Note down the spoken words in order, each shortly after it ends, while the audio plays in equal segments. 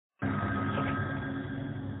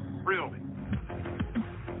thrill me.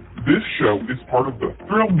 This show is part of the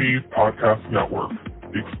Thrill Me Podcast Network.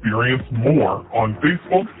 Experience more on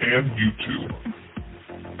Facebook and YouTube.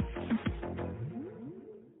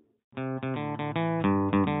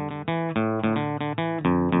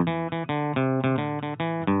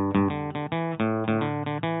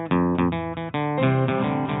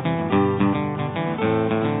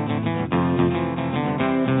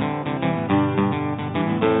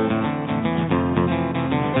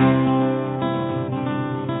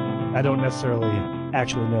 I don't necessarily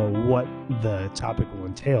actually know what the topic will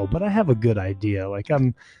entail, but I have a good idea. Like I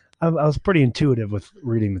was pretty intuitive with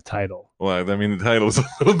reading the title. Well, I mean, the title's a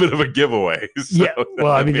little bit of a giveaway. So, yeah.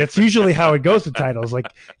 Well, I mean, that's usually how it goes to titles.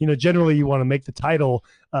 Like, generally you want to make the title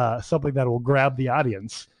something that will grab the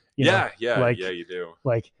audience. Yeah, like, you do.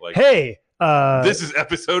 Like, hey, this is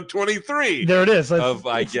episode 23. There it is.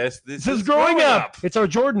 I guess this is Growing Up. It's our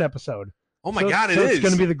Jordan episode. Oh my God, it is. It's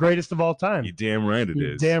going to be the greatest of all time. You damn right it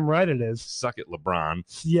is. Damn right it is. Suck it, LeBron.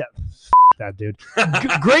 Yeah, that dude.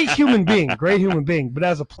 Great human being. Great human being. But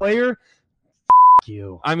as a player,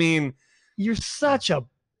 you. I mean, you're such a.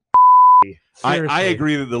 I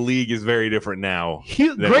agree that the league is very different now.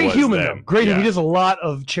 Great human, then. though. Great. Yeah. He does a lot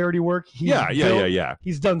of charity work. Yeah.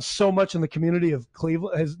 He's done so much in the community of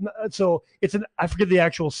Cleveland. So it's I forget the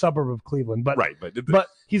actual suburb of Cleveland, but right. But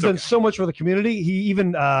he's done so much for the community. He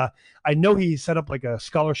even I know he set up like a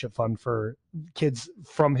scholarship fund for kids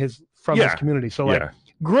from his community. So like,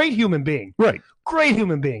 great human being. Right. Great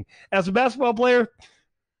human being. As a basketball player,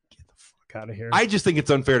 out of here. I just think it's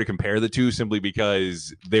unfair to compare the two simply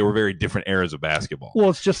because they were very different eras of basketball. Well,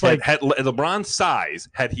 it's just like had LeBron's size,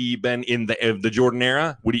 had he been in the Jordan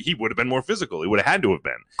era, he would have been more physical. He would have had to have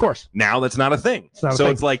been. Of course. Now that's not a thing.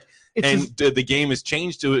 It's like the game has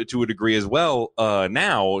changed to a degree as well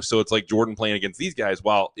now. So it's like Jordan playing against these guys.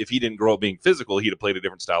 While if he didn't grow up being physical, he'd have played a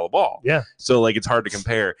different style of ball. Yeah. So like it's hard to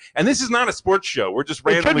compare. And this is not a sports show. We're just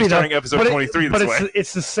randomly starting episode 23 this way. But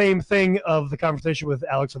it's the same thing of the conversation with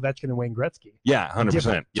Alex Ovechkin and Wayne Gretzky. Yeah,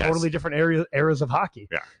 100%. Totally different eras of hockey.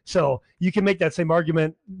 Yeah. So you can make that same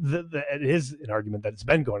argument. It is an argument that's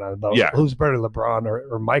been going on about who's better, LeBron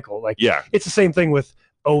or Michael. Like, it's the same thing with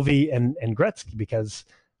Ovi and Gretzky because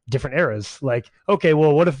different eras. Like, okay,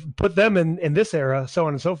 well, what if put them in this era, so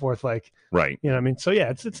on and so forth. Like, right. You know what I mean? So yeah,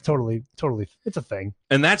 it's totally it's a thing.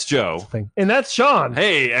 And that's Joe. It's a thing. And that's Sean.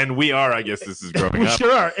 Hey, and we are, I guess this is Growing Up. We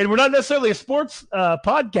sure are. And we're not necessarily a sports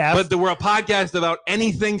podcast. But we're a podcast about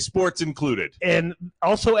anything sports included. And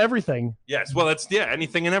also everything. Yes. Well, that's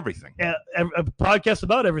anything and everything. A podcast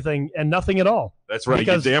about everything and nothing at all. That's right.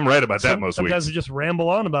 Because you're damn right about that most weeks. Sometimes we just ramble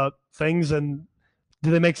on about things and do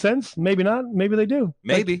they make sense? Maybe not. Maybe they do.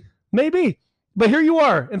 Maybe. Maybe. But here you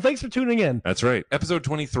are, and thanks for tuning in. That's right. Episode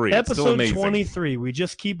 23. Episode it's still amazing. 23. We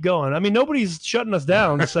just keep going. I mean, nobody's shutting us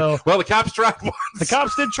down, so... Well, the cops tried once. The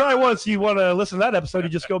cops did try once. You want to listen to that episode, you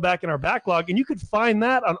just go back in our backlog, and you could find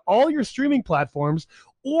that on all your streaming platforms.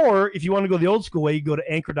 Or if you want to go the old school way, you go to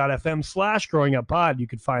anchor.fm/growinguppod. You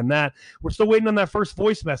could find that. We're still waiting on that first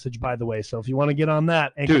voice message, by the way. So if you want to get on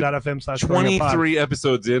that, anchor.fm/growinguppod. 23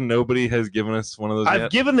 episodes in, nobody has given us one of those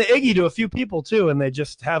I've given the Iggy to a few people too, and they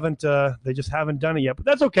just haven't done it yet. But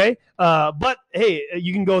that's okay. But hey,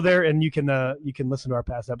 you can go there and you can listen to our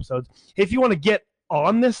past episodes. If you want to get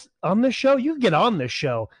on this show, you can get on this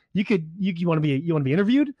show. You want to be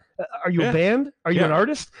interviewed? Are you a band? Are you an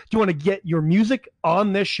artist? Do you want to get your music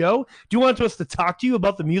on this show? Do you want us to talk to you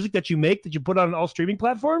about the music that you make that you put on all streaming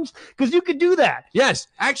platforms? Because you could do that. Yes,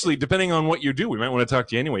 actually, depending on what you do, we might want to talk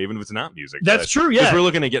to you anyway, even if it's not music. That's true. Yeah, because we're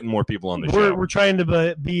looking at getting more people on the show. We're trying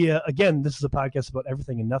to be again. This is a podcast about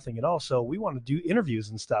everything and nothing at all. So we want to do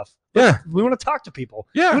interviews and stuff. Yeah, we want to talk to people.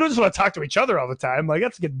 Yeah, we don't just want to talk to each other all the time. Like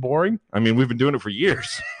that's getting boring. I mean, we've been doing it for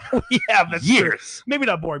years. We have. That's years. True. Maybe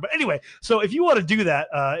not boring, but anyway. So if you want to do that,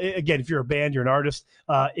 again, if you're a band, you're an artist,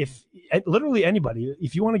 if literally anybody,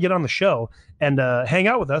 if you want to get on the show and hang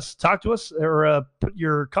out with us, talk to us, or put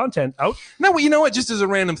your content out. No, you know what? Just as a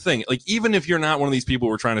random thing, like even if you're not one of these people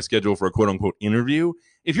we're trying to schedule for a quote unquote interview,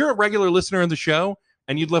 if you're a regular listener of the show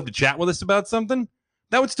and you'd love to chat with us about something,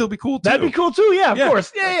 that would still be cool too. That'd be cool too. Yeah, of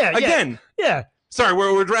course. Yeah. Again. Yeah. Sorry,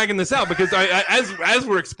 we're dragging this out because as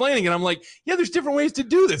we're explaining it, I'm like, yeah, there's different ways to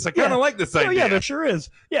do this. I kind of like this idea. Yeah, there sure is.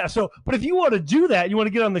 Yeah, so, but if you want to do that, you want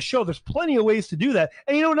to get on the show, there's plenty of ways to do that.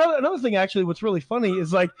 And you know, another thing, actually, what's really funny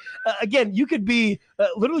is like, again, you could be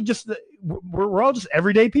literally just, we're all just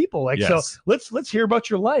everyday people. Like, so let's hear about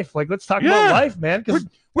your life. Like, let's talk about life, man. Because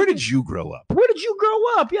where did you grow up? Where did you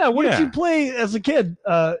grow up? Yeah, what did you play as a kid?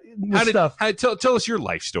 Tell us your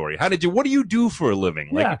life story. What do you do for a living?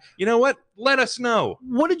 Like, you know what? Let us know.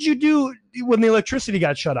 What did you do when the electricity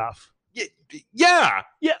got shut off? Yeah.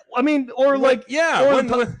 Yeah, I mean, or like,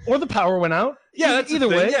 or the power went out. Yeah, that's either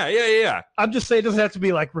way. Yeah. I'm just saying it doesn't have to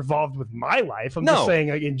be like revolved with my life. I'm just saying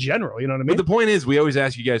like, in general, you know what I mean? But the point is, we always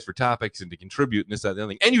ask you guys for topics and to contribute and this, that, and the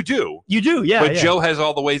other thing. And you do. You do, yeah. But Joe has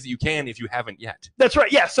all the ways that you can if you haven't yet. That's right.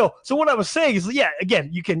 Yeah. So what I was saying is, yeah, again,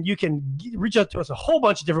 you can reach out to us a whole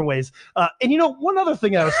bunch of different ways. And one other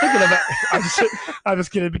thing I was thinking about, I'm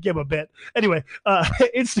just kidding, it became a bit. Anyway,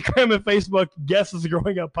 Instagram and Facebook, Guess Is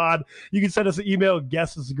Growing Up Pod. You can send us an email,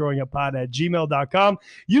 guessisgrowinguppod@gmail.com.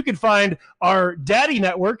 You can find our daddy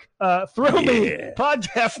network, Thrill Me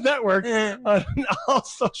Podcast Network, on all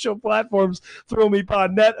social platforms, Thrill Me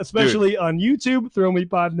Pod Net, especially on YouTube, Thrill Me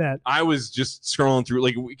Pod Net. I was just scrolling through,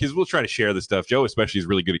 like, because we'll try to share this stuff. Joe especially is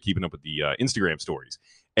really good at keeping up with the Instagram stories.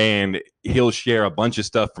 And he'll share a bunch of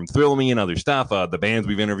stuff from Thrill Me and other stuff, the bands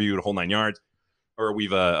we've interviewed, a whole 9 yards, or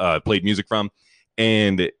we've played music from.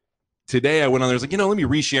 And today I went on there, I was like, let me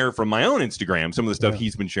reshare from my own Instagram some of the stuff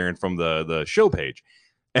he's been sharing from the show page.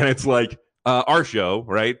 And it's like, our show,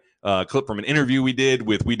 right? Clip from an interview we did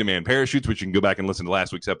with We Demand Parachutes, which you can go back and listen to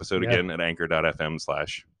last week's episode again at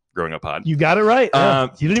anchor.fm/growinguppod. You got it right.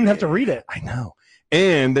 You didn't even have to read it. I know.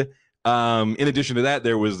 And in addition to that,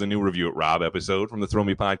 there was the new Review at Rob episode from the Thrill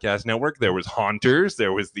Me Podcast Network. There was Haunters.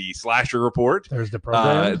 There was the Slasher Report. There's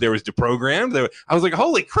Deprogrammed. There was Deprogrammed. I was like,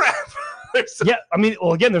 holy crap. Yeah, I mean,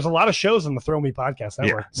 well, again, there's a lot of shows on the Thrill Me Podcast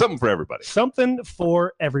Network. Yeah, something for everybody. Something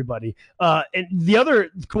for everybody. And the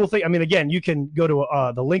other cool thing, I mean, again, you can go to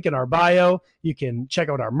the link in our bio. You can check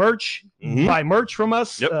out our merch, buy merch from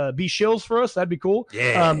us, be shills for us. That'd be cool.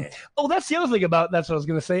 Yeah. That's the other thing about that's what I was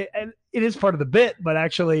going to say. And it is part of the bit, but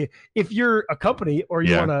actually, if you're a company or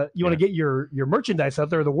you want to get your merchandise out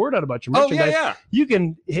there, the word out about your merchandise, you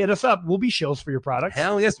can hit us up. We'll be shills for your product.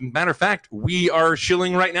 Hell yes. Matter of fact, we are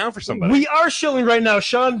shilling right now for somebody. We are shilling right now,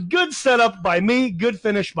 Sean. Good setup by me, good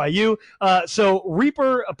finish by you. So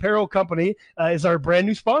Reaper Apparel Company is our brand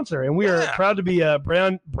new sponsor, and we are proud to be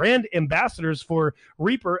brand ambassadors for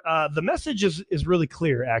Reaper. The message is really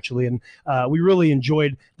clear, actually, and we really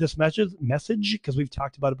enjoyed this message because we've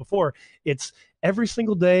talked about it before. It's every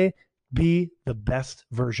single day, be the best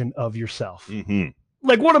version of yourself.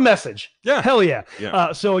 Like, what a message. Yeah. Hell yeah.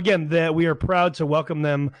 So again, we are proud to welcome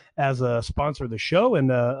them as a sponsor of the show.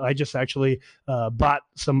 And I just actually bought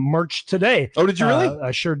some merch today. Oh, did you really? I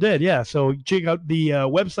sure did. Yeah. So check out the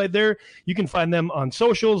website there. You can find them on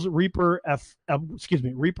socials, Reaper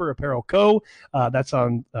Apparel Co. That's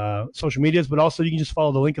on social medias, but also you can just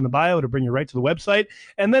follow the link in the bio to bring you right to the website.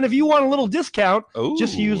 And then if you want a little discount,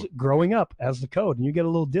 just use Growing Up as the code and you get a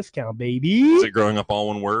little discount, baby. Is it Growing Up all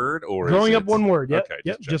one word or Growing Up one word? Yep.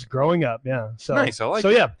 Okay, just Growing Up. Yeah. So nice. I like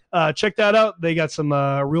check that out. They got some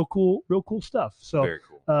real cool stuff. So very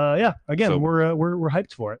cool. Again, we're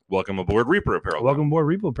hyped for it. Welcome aboard Reaper Apparel. Welcome aboard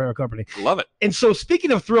Reaper Apparel Company. Love it. And so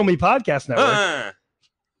speaking of Thrill Me Podcast Network,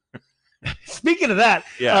 speaking of that,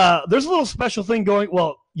 there's a little special thing going.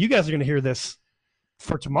 Well, you guys are going to hear this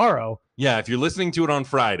for tomorrow. Yeah, if you're listening to it on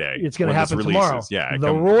Friday, it's going to happen tomorrow. Yeah,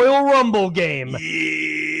 the Royal Rumble game.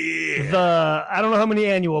 Yeah. I don't know how many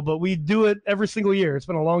annual, but we do it every single year. It's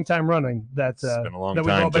been a long time running that we've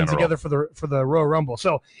all been together for the Royal Rumble.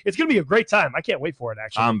 So it's going to be a great time. I can't wait for it,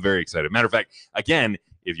 actually. I'm very excited. Matter of fact, again,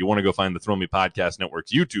 if you want to go find the Thrill Me Podcast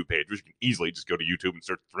Network's YouTube page, which you can easily just go to YouTube and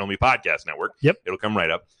search Thrill Me Podcast Network. Yep. It'll come right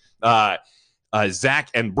up. Zach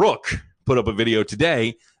and Brooke put up a video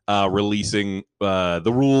today releasing the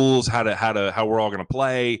rules, how we're all going to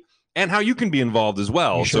play, and how you can be involved as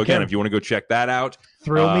well. So again, if you want to go check that out,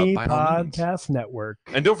 Thrill Me Podcast Network.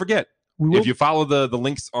 And don't forget, if you follow the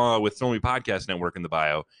links with Thrill Me Podcast Network in the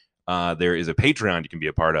bio, there is a Patreon you can be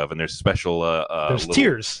a part of, and there's special there's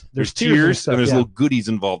tiers. There's tiers, and there's little goodies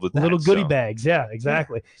involved with that. Little goodie bags,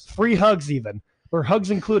 exactly. Free hugs even. Or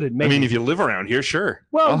hugs included. Maybe. I mean, if you live around here, sure.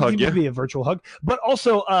 Well, I'll hug you. Be a virtual hug. But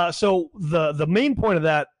also, so the main point of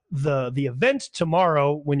that, the event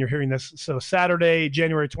tomorrow, when you're hearing this, so Saturday,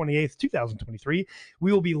 January 28th, 2023,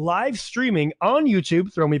 we will be live streaming on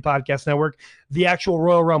YouTube, Thrill Me Podcast Network, the actual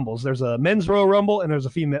Royal Rumbles. There's a men's Royal Rumble and there's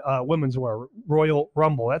a women's Royal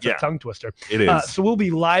Rumble. That's a tongue twister. It is. So we'll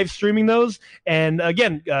be live streaming those. And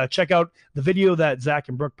again, check out the video that Zach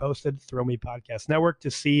and Brooke posted, Thrill Me Podcast Network, to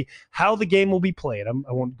see how the game will be played.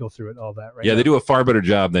 I won't go through it all that right now. They do a far better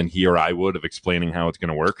job than he or I would of explaining how it's going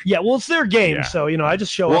to work. Yeah, well, it's their game. So, I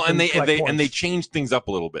just show up. collect and they points. changed things up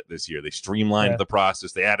a little bit this year. They streamlined the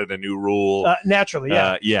process. They added a new rule. Naturally,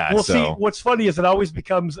 yeah. Well, so. see, what's funny is it always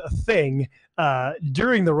becomes a thing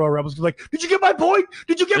during the Royal Rumbles. Like, did you get my point?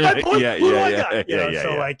 Did you get my point? Yeah.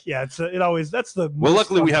 It's it always that's the. Well,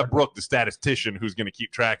 luckily we have Brooke, the statistician, who's going to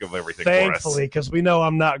keep track of everything. Thankfully, for us. because we know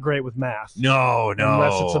I'm not great with math. No,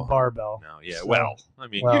 unless it's a barbell. No, yeah. So, well, I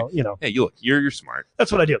mean, hey, you're smart.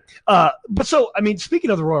 That's what I do. But so I mean,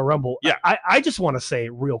 speaking of the Royal Rumble, yeah, I just want to say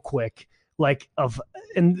real quick.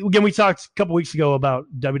 And again, we talked a couple weeks ago about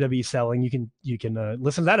WWE selling. You can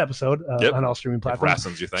listen to that episode on all streaming platforms. If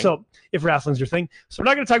wrestling's your thing. So if wrestling's your thing, so we're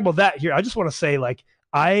not going to talk about that here. I just want to say,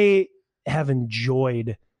 I have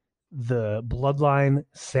enjoyed the Bloodline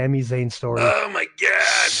Sami Zayn story. Oh my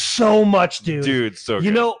god, so much, dude. Dude, so good.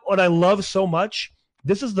 You know what I love so much?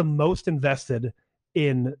 This is the most invested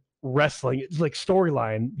in wrestling, it's like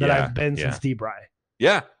storyline that I've been since D-Bry.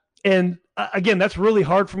 Yeah. And again, that's really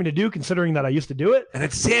hard for me to do considering that I used to do it. And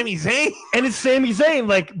it's Sami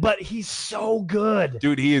Zayn. But he's so good.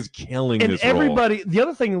 Dude, he is killing and this everybody, role. The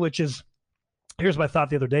other thing, which is, here's my thought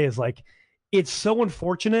the other day, is it's so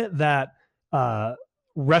unfortunate that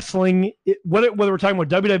wrestling, whether we're talking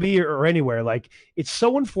about WWE or anywhere, it's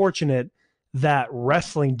so unfortunate that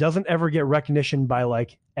wrestling doesn't ever get recognition by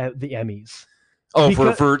the Emmys.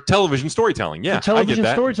 Oh, for television storytelling. Yeah. For television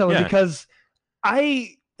storytelling, because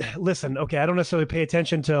listen, okay, I don't necessarily pay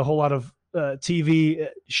attention to a whole lot of TV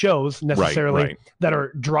shows necessarily that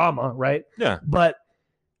are drama, right? Yeah. But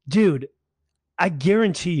dude, I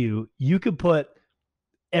guarantee you could put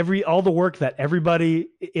all the work that everybody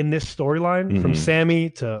in this storyline, from Sammy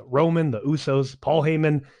to Roman, the Usos, Paul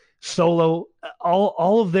Heyman, Solo,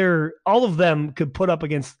 all of them could put up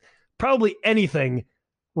against probably anything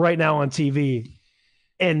right now on TV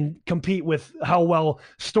and compete with how well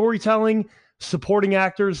storytelling, supporting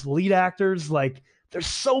actors, lead actors, there's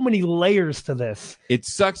so many layers to this. It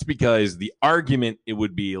sucks because the argument, it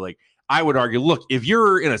would be I would argue, look, if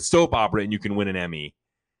you're in a soap opera and you can win an Emmy,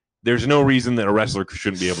 there's no reason that a wrestler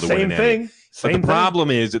shouldn't be able to win an Emmy. But the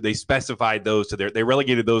problem is that they specified those they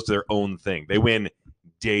relegated those to their own thing. They win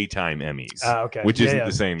daytime Emmys, which isn't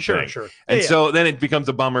the same thing. Sure. And so then it becomes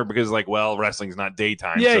a bummer because wrestling's not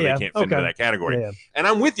daytime, so they can't fit into that category. Yeah. And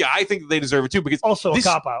I'm with you. I think that they deserve it too, because also a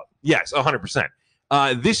cop out. Yes, 100%.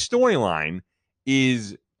 This storyline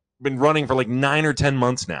is been running for 9 or 10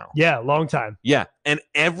 months now. Yeah, long time. Yeah, and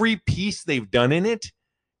every piece they've done in it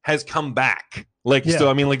has come back.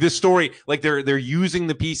 So I mean, this story, they're using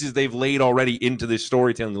the pieces they've laid already into this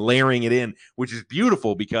storytelling, layering it in, which is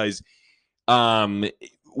beautiful because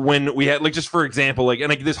when we had just for example,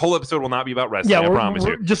 this whole episode will not be about wrestling. I promise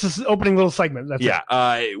you. Just this opening little segment. That's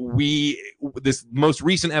it. This most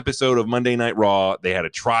recent episode of Monday Night Raw, they had a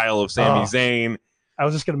trial of Sami Zayn. I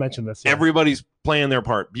was just going to mention this. Yeah. Everybody's playing their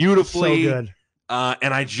part beautifully. So good.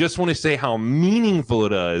 And I just want to say how meaningful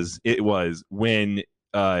it was when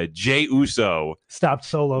Jey Uso stopped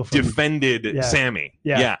Solo defended Sammy.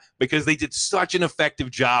 Yeah, because they did such an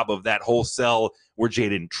effective job of that whole sell where Jey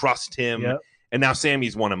didn't trust him. Yep. And now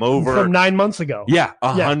Sammy's won him over from 9 months ago. Yeah,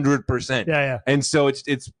 100%. Yeah. And so it's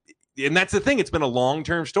and that's the thing. It's been a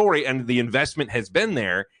long-term story, and the investment has been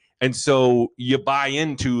there. And so you buy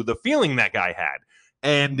into the feeling that guy had,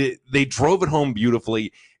 and they drove it home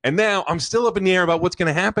beautifully. And now I'm still up in the air about what's going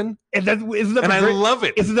to happen. And I love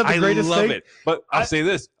it. Isn't that the greatest thing? I love it. But I'll say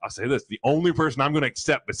this. The only person I'm going to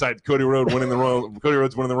accept besides Cody Rhodes winning the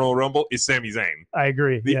Royal Rumble is Sami Zayn. I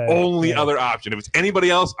agree. The only other option. If it's anybody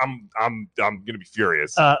else, I'm going to be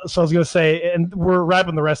furious. So I was going to say, and we're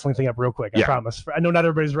wrapping the wrestling thing up real quick. I promise. I know not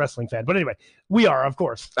everybody's a wrestling fan, but anyway, we are, of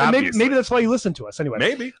course. Maybe that's why you listen to us anyway.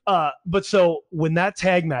 Maybe. But so when that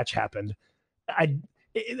tag match happened,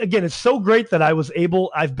 again, it's so great that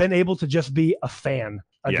I've been able to just be a fan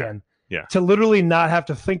again. Yeah. To literally not have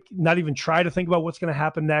to think, not even try to think about what's going to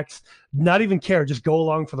happen next, not even care, just go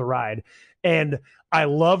along for the ride. And I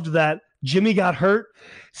loved that Jimmy got hurt.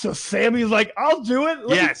 So Sammy's like, I'll do it.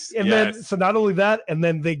 Then, so not only that, and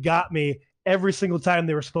then they got me every single time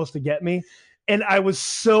they were supposed to get me. And I was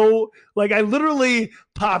so I literally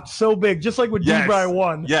popped so big, just like when D-Bry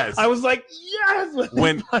won. Yes. I was like, yes.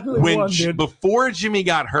 Before Jimmy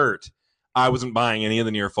got hurt, I wasn't buying any of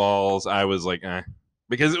the near falls. I was like,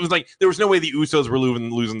 because it was there was no way the Usos were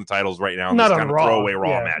losing the titles right now. Not on kind Raw. Of throwaway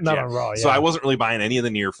Raw match. Not on Raw. So I wasn't really buying any of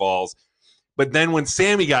the near falls. But then when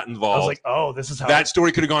Sammy got I involved, was like, oh, this is how that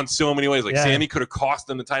story could have gone so many ways. Like Yeah. Sammy could have cost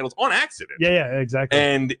them the titles on accident. Yeah, exactly.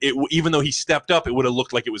 And even though he stepped up, it would have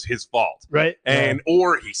looked like it was his fault. Right. And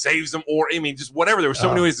or he saves them, or I mean, just whatever. There were so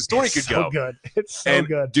many ways the story could so go. Good. It's so And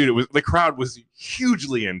good. dude, the crowd was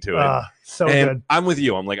hugely into it. So and good. I'm with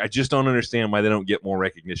you. I'm like, I just don't understand why they don't get more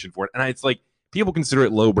recognition for it. And it's like people consider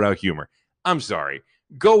it lowbrow humor. I'm sorry.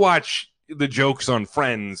 Go watch the jokes on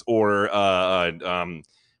Friends or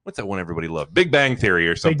what's that one everybody loved? Big Bang Theory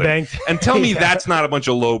or something. Big Bang. And tell me Yeah. that's not a bunch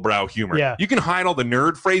of lowbrow humor. Yeah. You can hide all the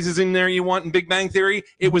nerd phrases in there you want in Big Bang Theory.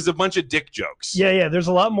 It was a bunch of dick jokes. Yeah. There's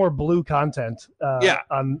a lot more blue content Yeah.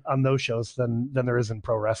 on those shows than there is in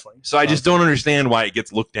pro wrestling. So I just don't understand why it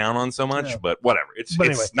gets looked down on so much, Yeah. but whatever. It's But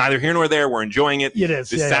anyway. neither here nor there. We're enjoying it. It is.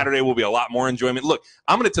 This Saturday will be a lot more enjoyment. Look,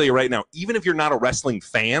 I'm going to tell you right now, even if you're not a wrestling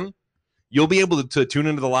fan, you'll be able to tune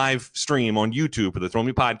into the live stream on YouTube for the Throw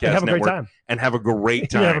Me Podcast And have a great Network time. and have a great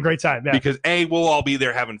time. You have a great time. Yeah. Because A, we'll all be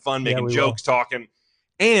there having fun, making we jokes, talking,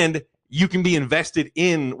 and you can be invested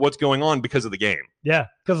in what's going on because of the game. Yeah,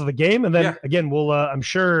 because of the game, and then Yeah. again, we'll. I'm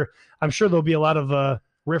sure there'll be a lot of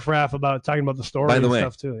riffraff about talking about the story By the and way,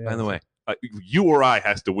 stuff too. Yeah. By the way, you or I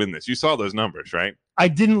has to win this. You saw those numbers, right? I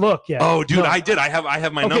didn't look yet. Oh, dude, No. I did. I have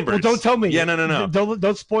my Okay, numbers. well, don't tell me. Yeah, no.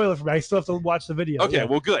 Don't spoil it for me. I still have to watch the video. Okay, Yeah.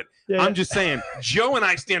 well, good. Yeah, I'm just saying, Joe and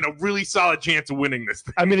I stand a really solid chance of winning this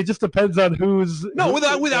thing. I mean, it just depends on who's. No,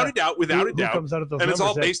 without yeah, a doubt, who comes out of those and it's all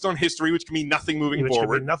numbers, yeah. based on history, which can mean nothing moving Which could be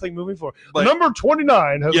forward. nothing moving forward. But- Number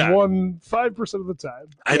 29 has Yeah. won 5% of the time.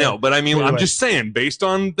 I know, but I mean, I'm Anyway. just saying, based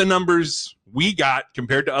on the numbers we got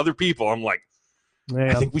compared to other people, I'm like, Yeah.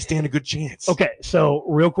 I think we stand a good chance. Okay, so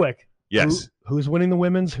real quick. Yes. Who's winning the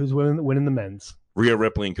women's? Who's winning the men's? Rhea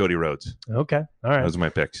Ripley and Cody Rhodes. Okay. All right. Those are my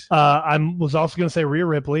picks. I was also going to say Rhea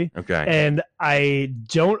Ripley, Okay. and I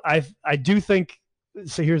do think.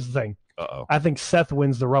 So here's the thing. Uh-oh. I think Seth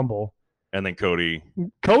wins the Rumble. And then Cody.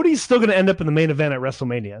 Cody's still going to end up in the main event at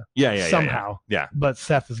WrestleMania Yeah. somehow. Yeah. But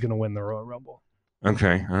Seth is going to win the Royal Rumble.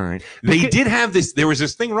 Okay. All right. They did have this. There was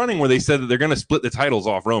this thing running where they said that they're going to split the titles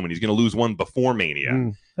off Roman. He's going to lose one before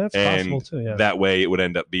Mania. That's And possible too. Yeah. That way it would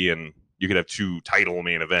end up being, you could have two title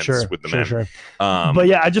main events Sure. with the men. Sure. But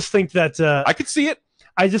Yeah, I just think that. I could see it.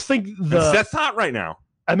 I just think And Seth's hot right now.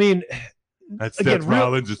 I mean, That's Again, Seth real-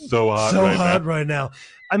 Rollins is so hot so right hot now. right now.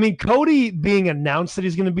 I mean, Cody being announced that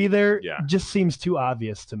he's going to be there Yeah. just seems too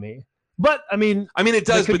obvious to me. But I mean, I mean, it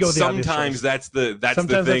does, They could but go the obvious sometimes choice. that's the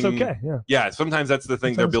sometimes thing. that's okay. Yeah, Yeah, sometimes that's the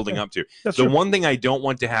thing they're Sometimes building okay. up to. that's The true. one thing I don't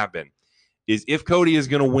want to happen is if Cody is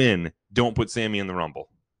going to win, don't put Sammy in the Rumble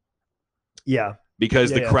Yeah,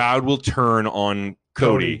 because Yeah, the yeah. crowd will turn on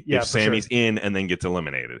Cody Yeah, if for Sammy's in and then gets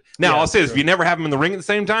eliminated. Now, Yeah, I'll say this: true. if you never have him in the ring at the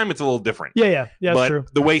same time, it's a little different. yeah. That's but true.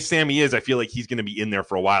 the way Sammy is, I feel like he's going to be in there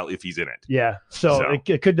for a while if he's in it. Yeah, so, So.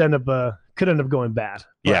 It could end up going bad.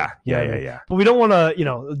 But, Yeah. But we don't want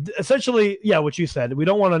to, essentially, what you said. We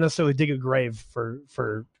don't want to necessarily dig a grave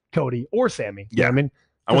for Cody or Sammy. You know Yeah. what I mean,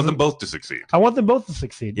 I want them both to succeed. I want them both to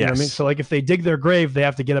succeed. You know what I mean? Yes. So, like, if they dig their grave, they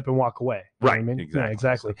have to get up and walk away. You know what Right, I mean? exactly. Yeah,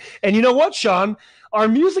 exactly. And you know what, Sean? Our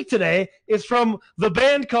music today is from the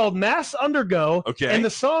band called Mass Undergo. Okay. And the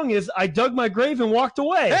song is I Dug My Grave and Walked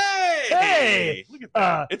Away. Hey! Look at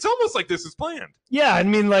that! It's almost like this is planned. Yeah, I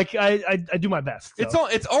mean, like, I do my best. So.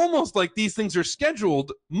 It's almost like these things are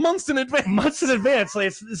scheduled months in advance. Months in advance. Like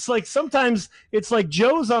it's like sometimes it's like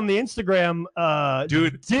Joe's on the Instagram,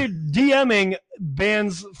 Dude. DMing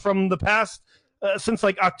bands from the past since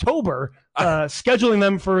like October, scheduling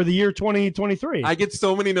them for the year 2023. I get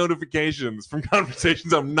so many notifications from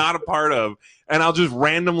conversations I'm not a part of, and I'll just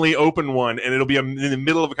randomly open one, and it'll be in the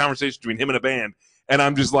middle of a conversation between him and a band, and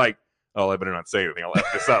I'm just like, oh, I better not say anything. I'll F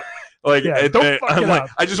this up. Like, Yeah, don't fuck I'm it like, up.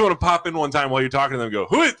 I just want to pop in one time while you're talking to them and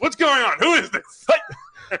go, what's going on? Who is this?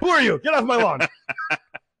 Who are you? Get off my lawn.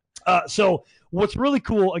 So what's really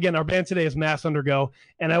cool, again, our band today is Mass Undergo,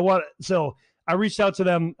 and I reached out to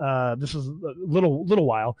them. This was a little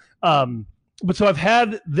while. But so I've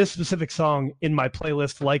had this specific song in my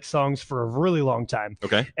playlist, like songs, for a really long time.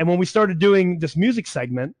 Okay. And when we started doing this music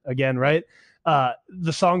segment again, right,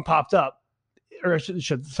 the song popped up. Or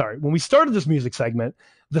when we started this music segment,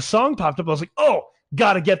 the song popped up. I was like, oh,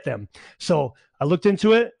 gotta get them. So I looked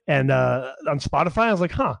into it, and on Spotify, I was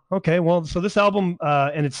like, okay, well, so this album,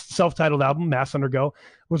 and it's self-titled album, Mass Undergo,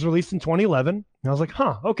 was released in 2011. And I was like,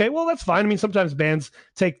 huh, okay, well, that's fine. I mean, sometimes bands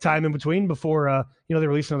take time in between before, they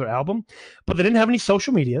release another album, but they didn't have any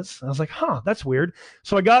social medias. I was like, huh, that's weird.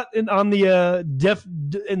 So I got on the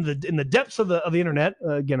in the depths of the internet.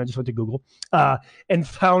 Again, I just went to Google and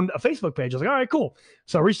found a Facebook page. I was like, all right, cool.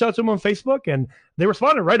 So I reached out to them on Facebook, and they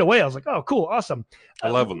responded right away. I was like, oh, cool, awesome. I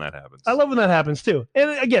love when that happens. I love when that happens too. And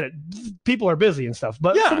I get it. People are busy and stuff,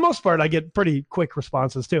 but for the most part, I get pretty quick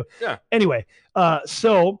responses too. Yeah. Anyway,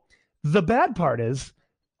 so the bad part is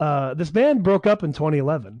this band broke up in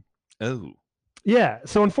 2011. Oh. Yeah.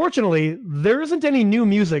 So unfortunately, there isn't any new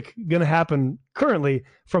music going to happen currently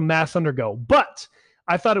from Mass Undergo. But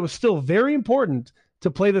I thought it was still very important to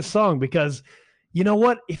play this song because, you know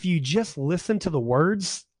what? If you just listen to the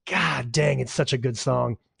words, God dang, it's such a good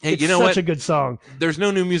song. Hey, it's you know such what? a good song. There's no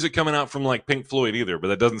new music coming out from like Pink Floyd either, but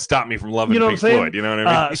that doesn't stop me from loving You know Pink what I'm saying? Floyd. You know what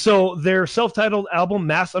I mean? So their self-titled album,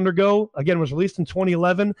 Mass Undergo, again, was released in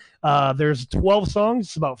 2011. There's 12 songs.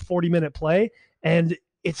 It's about 40-minute play. And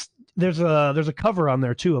there's a cover on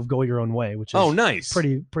there too of Go Your Own Way, which is nice.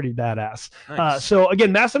 pretty badass. Nice. So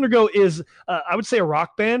again, Mass Undergo is I would say a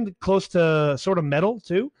rock band close to sort of metal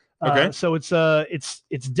too. Okay. So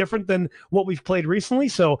it's different than what we've played recently.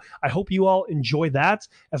 So I hope you all enjoy that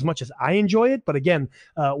as much as I enjoy it. But again,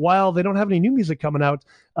 while they don't have any new music coming out,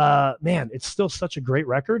 man, it's still such a great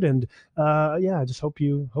record. And I just hope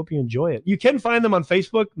you enjoy it. You can find them on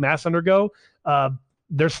Facebook, Mass Undergo.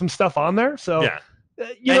 There's some stuff on there. So Yeah.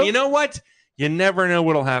 You know what? You never know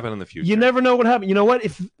what'll happen in the future. You never know what happens. You know what?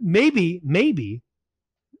 If maybe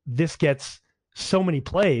this gets so many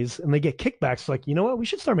plays and they get kickbacks, like, you know what? We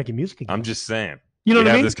should start making music again. I'm just saying. You know we what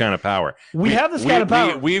I have mean? this kind of power. We have this kind of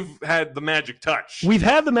power. We've had the magic touch. We've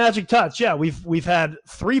had the magic touch. Yeah, we've had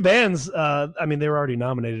 3 bands. I mean, they were already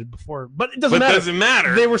nominated before, but it doesn't matter. It doesn't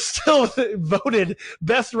matter. They were still voted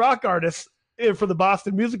best rock artists for the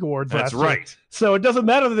Boston Music Awards. That's last year. right. So it doesn't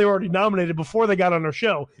matter that they were already nominated before they got on our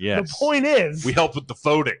show. Yes. The point is, we helped with the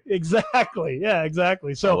voting. Exactly. Yeah,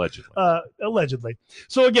 exactly. So Allegedly.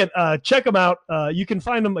 So again, check them out. You can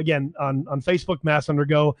find them again on Facebook, Mass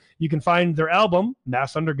Undergo. You can find their album,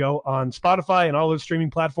 Mass Undergo, on Spotify and all those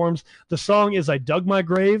streaming platforms. The song is I Dug My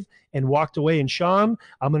Grave and Walked Away. And Sean,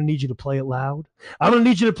 I'm going to need you to play it loud. I'm going to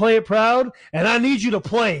need you to play it proud. And I need you to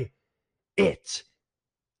play it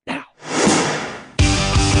now.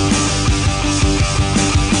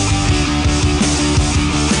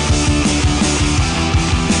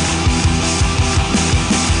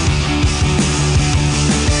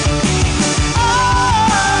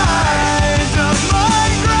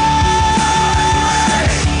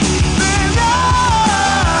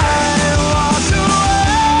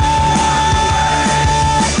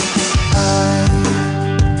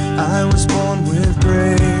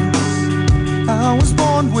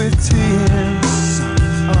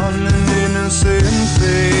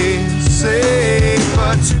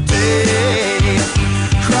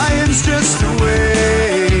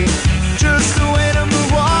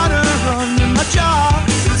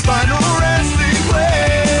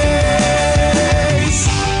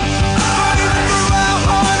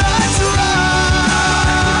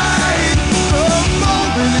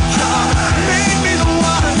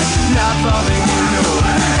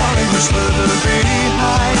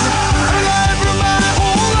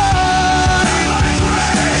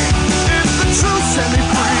 Set me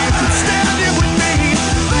free, stand here with me,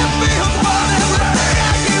 let me hold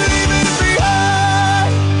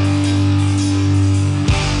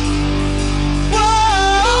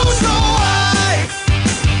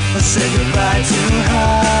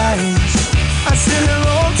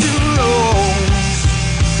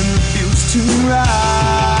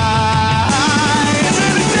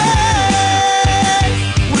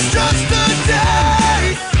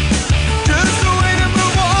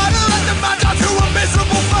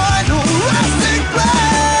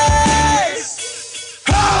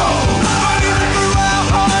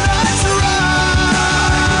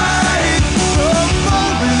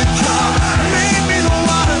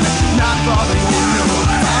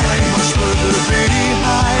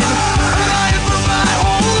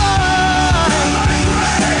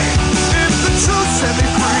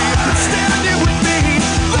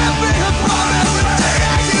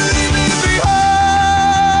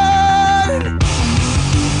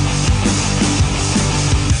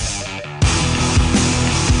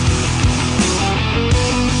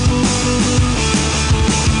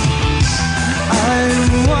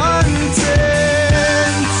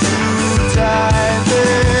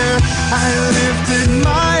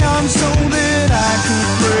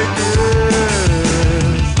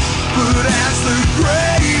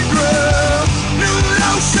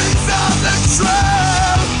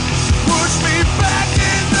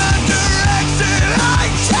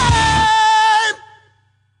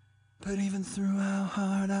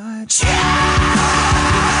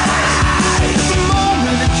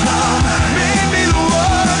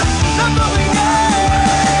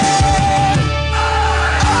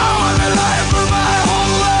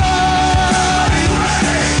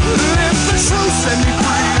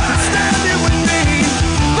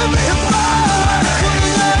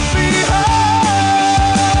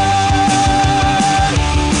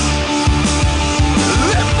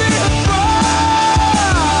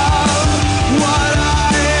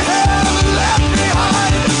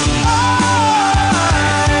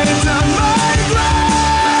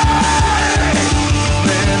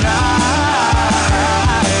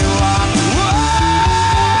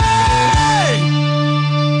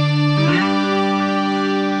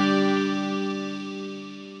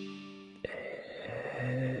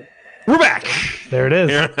We're back. There it is.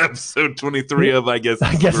 Here on episode 23 of I guess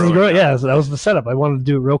it's growing. Yeah, so that was the setup. I wanted to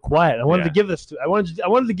do it real quiet. I wanted Yeah. to give this to. I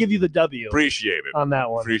wanted to give you the W Appreciate it. on that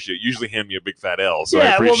one. Appreciate it. Usually hand me a big fat L. So I Yeah,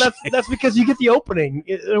 well, appreciate that's because you get the opening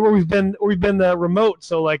where we've been remote.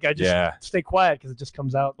 So like I just Yeah. stay quiet because it just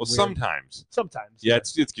comes out. Well, weird. Sometimes. Yeah,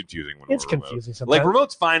 it's confusing when it's we're remote. confusing sometimes. Like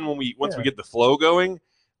remote's fine when once we get the flow going,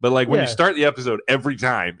 but like when Yeah. you start the episode every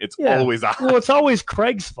time, it's Yeah. always odd. Well, it's always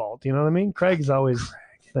Craig's fault. You know what I mean? Craig's always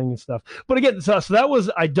thing and stuff. But again, so that was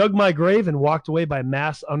I Dug My Grave and Walked Away by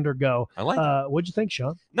Mass Undergo. I like it. What'd you think,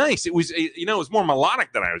 Sean? Nice. It was it was more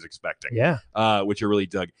melodic than I was expecting. Yeah. Which I really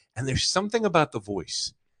dug. And there's something about the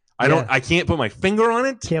voice. Yeah. I can't put my finger on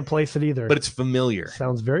it, Can't place it either. but it's familiar.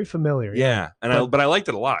 Sounds very familiar. Yeah. And but I liked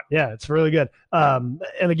it a lot. Yeah, it's really good. And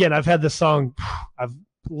again, I've had this song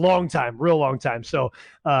real long time. So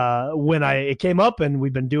when it came up and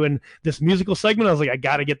we've been doing this musical segment, I was like, I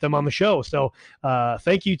got to get them on the show. So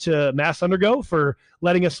thank you to Mass Undergo for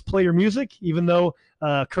letting us play your music, even though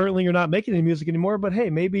currently you're not making any music anymore. But hey,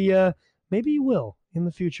 maybe you will in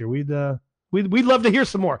the future. We'd love to hear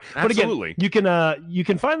some more. Absolutely. But again, you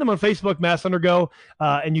can find them on Facebook, Mass Undergo,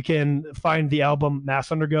 and you can find the album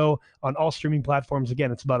Mass Undergo on all streaming platforms.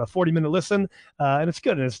 Again, it's about a 40-minute listen, and it's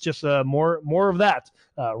good. And it's just more of that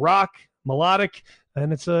rock, melodic,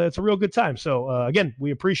 and it's a real good time. So again,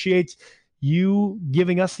 we appreciate you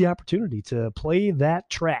giving us the opportunity to play that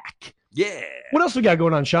track. Yeah. What else we got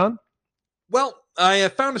going on, Sean? Well, I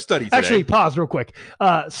found a study today. Actually, pause real quick.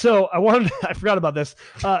 So I forgot about this.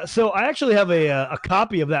 So I actually have a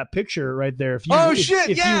copy of that picture right there. If you, oh if, shit!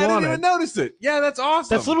 if Yeah, you I want didn't even it. notice it. Yeah, that's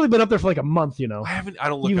awesome. That's literally been up there for like a month. You know. I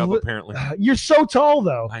don't look You've up li- apparently. You're so tall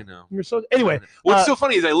though. I know. You're so. Anyway. What's so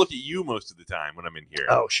funny is I look at you most of the time when I'm in here.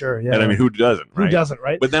 Oh sure, yeah. And I mean, who doesn't? who Right? doesn't,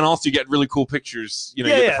 right? But then also you get really cool pictures. You know,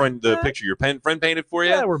 Yeah, you get yeah. the Yeah. picture your friend painted for you.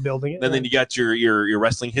 Yeah, we're building it. And then you got your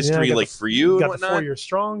wrestling history, got like the- for you and got the whatnot. 4 year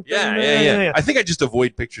strong. thing Yeah, there. yeah. I think I just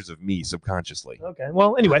avoid pictures of me subconsciously. Okay.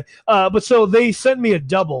 Well, anyway, but so they sent me a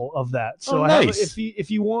double of that. So Oh, I have, nice. if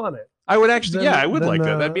you want it. I would actually, Then- I would then, like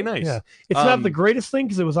that. That'd be nice. Yeah. It's not Um, the greatest thing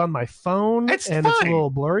because it was on my phone It's and it's a fine. little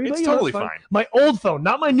blurry. It's but, you know, totally fine. fine. My old phone,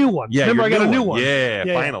 not my new one. Yeah, Remember, I your got a new one. Yeah,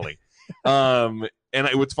 Yeah, finally. And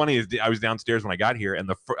what's funny is I was downstairs when I got here, and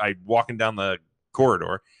I walking down the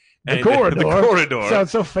corridor. The and corridor? The corridor.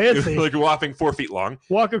 Sounds so fancy. like a whopping 4 feet long.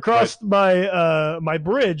 Walk across my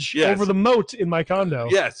bridge Yes. over the moat in my condo.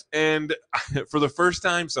 Yes, and for the first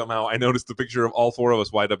time somehow I noticed the picture of all 4 of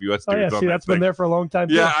us YWS dudes Oh yeah, on see, that that's been thing. there for a long time.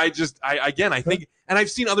 too. Yeah, I think, and I've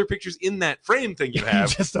seen other pictures in that frame thing you you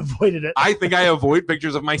have. just avoided it. I think I avoid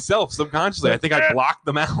pictures of myself subconsciously. I think I block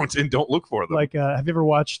them out and don't look for them. Like, have you ever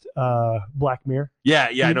watched Black Mirror? yeah,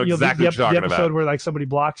 I know exactly what you're talking the episode about. where like somebody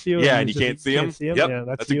blocks you. Yeah, and you can't see them. Yep. Yep, Yeah,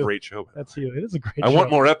 that's you. a great show. That's you. It is a great. I show.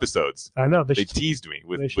 want more episodes. I know They should- teased me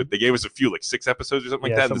they should. they gave us a few, like 6 episodes or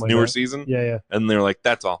something Yeah, like that in this something like newer that. season. Yeah. And they're like,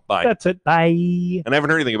 that's all. Bye. That's it. Bye. And I haven't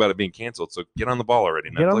heard anything about it being canceled, so get on the ball already.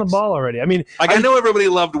 Get on the Netflix. ball already. I mean, Like I know everybody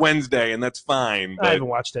loved Wednesday, and that's fine. I But haven't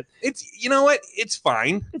watched it. it's you know what? It's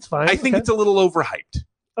fine. It's fine. I think okay. it's a little overhyped.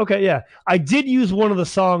 Okay, yeah. I did use one of the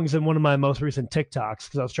songs in one of my most recent TikToks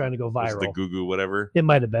because I was trying to go Was it viral. the Goo Goo whatever, It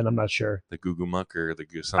might have been. I'm not sure. the Goo Goo Muck or the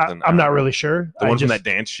Goo something. I'm not really sure. The I one from just- that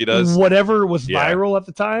dance she does. Whatever was Yeah. viral at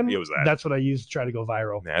the time, It was that. that's what I used to try to go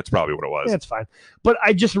viral. Yeah, that's probably what it was. Yeah, it's fine. But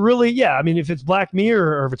I just really, I mean, if it's Black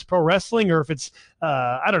Mirror or if it's pro wrestling or if it's,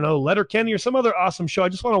 I don't know, Letterkenny or some other awesome show, I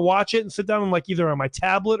just want to watch it and sit down and like either on my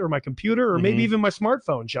tablet or my computer or maybe Mhm. even my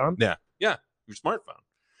smartphone, Sean. Yeah, your smartphone.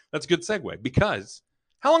 That's a good segue because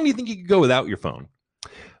how long do you think you could go without your phone?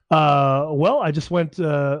 Well, I just went,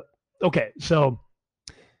 okay, so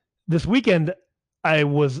this weekend I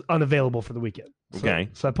was unavailable for the weekend. So- Okay.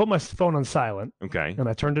 So I put my phone on silent Okay, and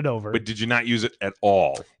I turned it over. but did you not use it at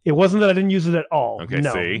all? It wasn't that I didn't use it at all. Okay,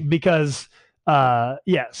 no, see? because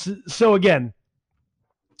yes. So again,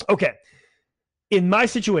 okay. In my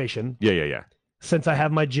situation, Yeah. since I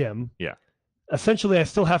have my gym. Yeah. Essentially, I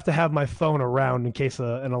still have to have my phone around in case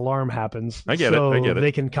an alarm happens. I get it.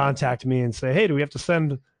 They can contact me and say, "Hey, do we have to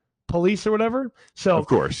send police or whatever?" So, Of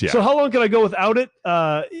course, yeah. So, how long can I go without it?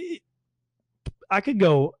 I could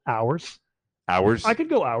go hours. Hours? I could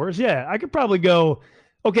go hours. Yeah, I could probably go.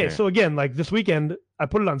 Okay, Yeah. so again, like this weekend, I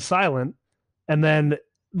put it on silent, and then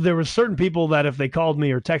there were certain people that if they called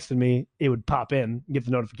me or texted me, it would pop in, get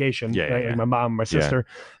the notification. Yeah, right? yeah. Like my mom, my Yeah. sister.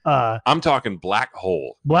 I'm talking black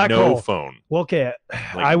hole. Black no hole. phone. Well, okay,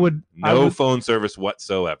 Like, I would phone service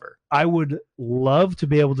whatsoever. I would love to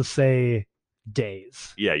be able to say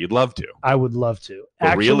days. Yeah, you'd love to. I would love to.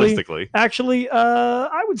 But realistically. Actually,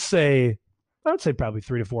 I would say probably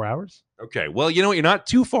 3 to 4 hours. Okay. Well, you know what? You're not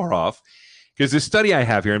too far off because this study I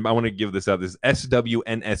have here, and I want to give this out. This is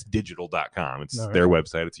swnsdigital.com. It's their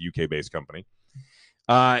website. It's a UK-based company.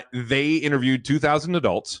 They interviewed 2,000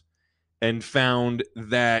 adults and found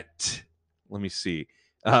that, let me see.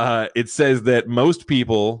 It says that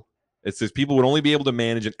people would only be able to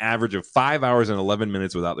manage an average of 5 hours and 11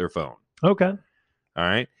 minutes without their phone. Okay. All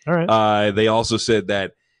right. All right. They also said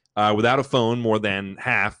that without a phone, more than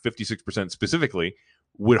half, 56% specifically,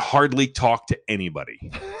 would hardly talk to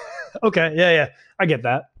anybody Okay. Yeah. I get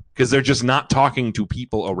that. because they're just not talking to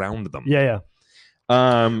people around them. Yeah.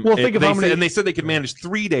 Well, think of how many. And they said they could manage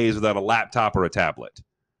 3 days without a laptop or a tablet.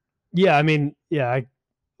 Yeah. I mean, yeah.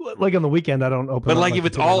 Like on the weekend, I don't open. But up like my if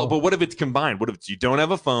it's computer at all, but what if it's combined? What if it's you don't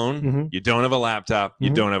have a phone, Mhm. you don't have a laptop, you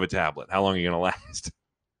Mhm. don't have a tablet? How long are you going to last?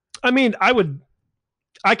 I mean, I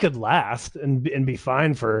could last and be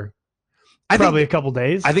fine for I probably think, a couple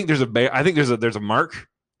days. I think there's a mark.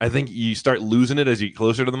 I think you start losing it as you get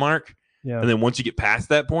closer to the mark, yeah. and then once you get past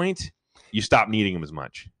that point, you stop needing them as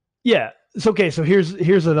much. Yeah. It's okay. So here's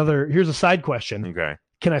a side question. Okay.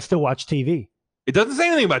 Can I still watch TV? It doesn't say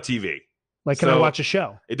anything about TV. Like, can I So- watch a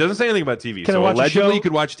show? It doesn't say anything about TV. Can I so watch a allegedly, show? you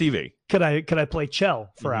could watch TV. Could I play Chell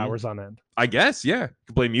for Mhm. hours on end? I guess, yeah. You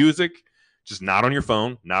can play music, just not on your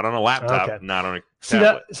phone, not on a laptop, Okay. not on a See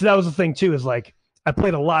tablet. that was the thing too. Is like I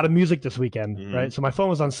played a lot of music this weekend, Mhm. right? So my phone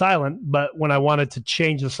was on silent, but when I wanted to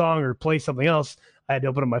change the song or play something else, I had to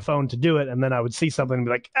open up my phone to do it, and then I would see something and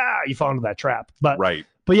be like, you fall into that trap. But Right.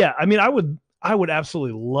 But yeah, I mean, I would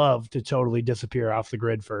absolutely love to totally disappear off the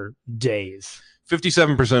grid for days.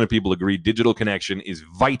 57% of people agree digital connection is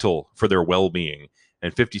vital for their well-being.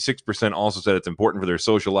 And 56% also said it's important for their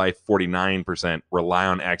social life. 49% rely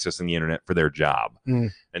on accessing the internet for their job. Mm.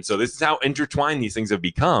 And so this is how intertwined these things have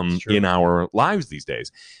become It's true. in our lives these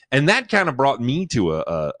days. And that kind of brought me to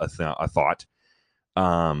a thought.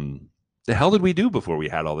 The hell did we do before we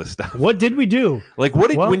had all this stuff? What did we do? Like,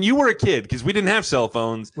 when you were a kid, because we didn't have cell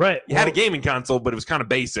phones, Right. you had a gaming console, but it was kind of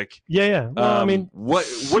basic. Yeah. Well, I mean, what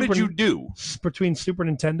did you do? between Super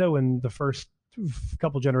Nintendo and the first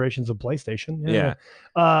couple generations of PlayStation. Yeah.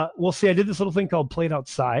 Well, see, I did this little thing called Played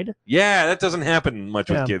Outside. Yeah, that doesn't happen much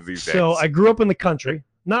Yeah. with kids these days. So I grew up in the country,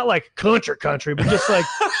 not like country, but just like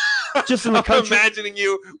just in the I'm country. imagining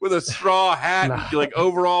you with a straw hat, Nah. and like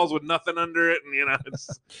overalls with nothing under it, and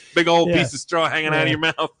it's big old Yeah. piece of straw hanging out of Yeah. your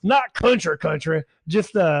mouth. Not country,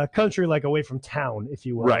 just country like away from town, if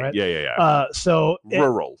you will. Right. Yeah. So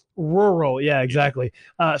Rural. rural, yeah, exactly.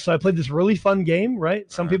 So I played this really fun game, right?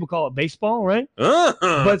 Some people call it baseball, right?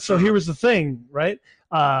 Uh-huh. But so here was the thing, right?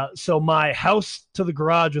 So my house to the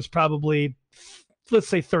garage was probably, let's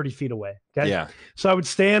say, 30 feet away. Okay. Yeah. So I would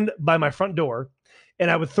stand by my front door and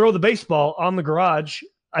I would throw the baseball on the garage,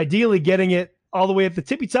 ideally getting it all the way at the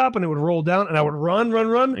tippy top, and it would roll down, and I would run,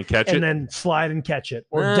 And catch and it. then slide and catch it,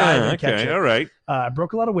 or dive and catch it. All right. I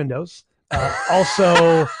broke a lot of windows.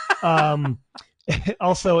 Also,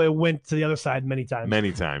 also it went to the other side many times.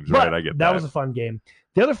 Many times, But right? I get that. That was a fun game.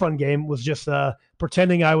 The other fun game was just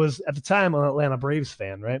pretending I was, at the time, an Atlanta Braves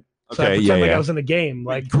fan, right? So I Okay, pretend yeah, like yeah. I was in a game.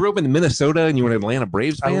 Like, Like grew up in Minnesota, and you were an Atlanta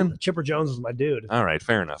Braves fan. Chipper Jones was my dude. All right,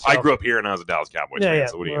 fair enough. So- I grew up here, and I was a Dallas Cowboys fan. Yeah.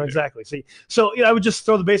 So what do you Well, do? exactly. See, so I would just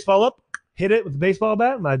throw the baseball up, hit it with the baseball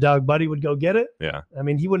bat. My dog Buddy would go get it. Yeah. I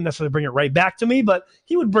mean, he wouldn't necessarily bring it right back to me, but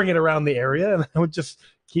he would bring it around the area, and I would just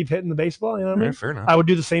keep hitting the baseball. You know what I mean? Yeah, fair enough. I would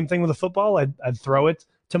do the same thing with the football. I'd throw it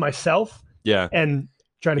to myself Yeah. and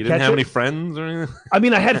try to You catch didn't have it. any friends or anything? I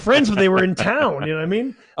mean, I had friends, but they were in town. You know what I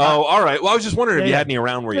mean? Oh, all right. Well, I was just wondering if you yeah. had any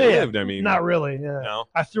around where you Yeah, lived. I mean, Not really. Yeah. no.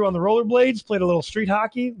 I threw on the rollerblades, played a little street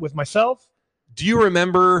hockey with myself. Do you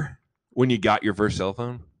remember when you got your first cell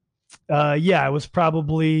phone? Yeah, I was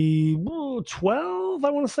probably 12, I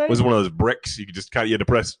want to say. Was it one of those bricks you could just you had to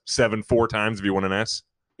press 7 4 times if you want an S?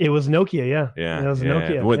 It was Nokia, yeah. Yeah. It was a yeah.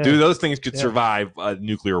 Nokia. Well, yeah. dude, those things could Yeah. survive a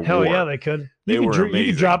nuclear Hell war. yeah, they could. They were You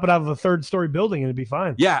amazing. could drop it out of a 3rd-story building and it'd be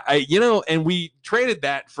fine. Yeah, and we traded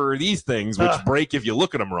that for these things, which break if you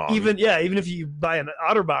look at them wrong. Even if you buy an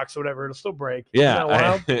OtterBox or whatever, it'll still break. Yeah,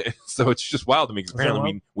 Isn't that wild? so it's just wild to me because Is that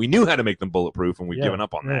apparently we knew how to make them bulletproof, and we've given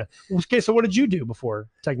up on that. Okay, so what did you do before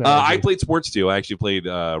technology? I played sports too. I actually played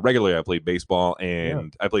regularly. I played baseball,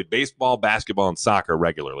 and I played baseball, basketball, and soccer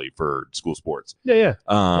regularly for school sports. Yeah.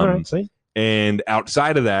 All right, see? And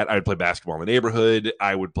outside of that, I would play basketball in the neighborhood.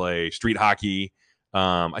 I would play street hockey.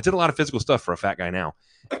 I did a lot of physical stuff for a fat guy now.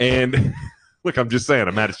 And look, I'm just saying,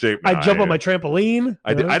 I'm out of shape now. I jump on my trampoline.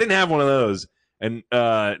 I didn't have one of those, and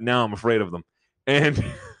now I'm afraid of them. And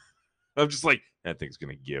I'm just like, that thing's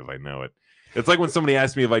gonna give. I know it. It's like when somebody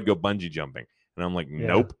asked me if I'd go bungee jumping, and I'm like,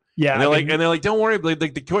 nope. Yeah, and they're like, don't worry,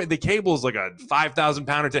 like the cable is like a 5,000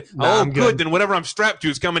 pounder. I'm good. Then whatever I'm strapped to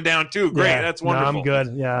is coming down too. Great, that's wonderful. No, I'm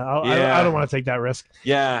good. Yeah, I don't want to take that risk.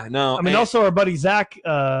 Yeah, no. I mean, also our buddy Zach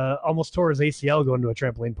almost tore his ACL going to a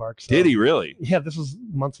trampoline park. So. Did he really? Yeah, this was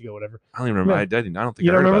months ago, whatever. I don't even remember. I don't think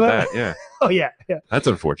you I heard remember about that. Yeah. Oh yeah. That's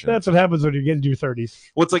unfortunate. That's what happens when you get into your 30s.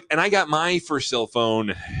 Well, it's like, and I got my first cell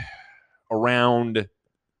phone around, I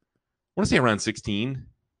want to say around 16.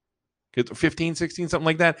 15, 16, something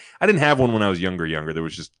like that. I didn't have one when I was younger. There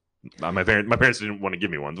was just my parents didn't want to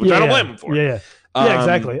give me ones, which I don't blame them for. Yeah,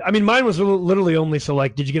 exactly. I mean, mine was literally only so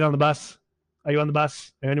like, did you get on the bus? Are you on the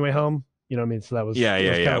bus? Are you on your way home? You know what I mean? So that was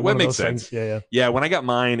Well, it makes sense. Things. Yeah. When I got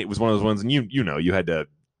mine, it was one of those ones, and you had to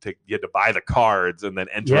buy the cards and then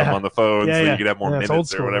enter them on the phone so you could have more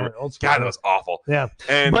minutes or whatever. Old school, God, that was awful. Yeah,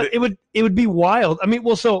 and but it would be wild. I mean,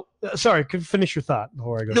 well, so sorry, could finish your thought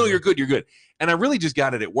before I go. No, you're good. And I really just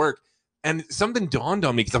got it at work. And something dawned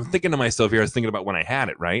on me because I'm thinking to myself here, I was thinking about when I had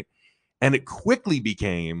it, right? And it quickly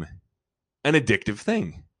became an addictive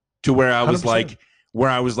thing to where I was 100%.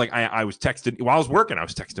 I was texting while I was working. I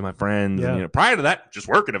was texting my friends. Yeah. And, prior to that, just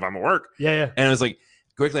working if I'm at work. Yeah. And I was like,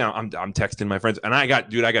 quickly, I'm texting my friends. And I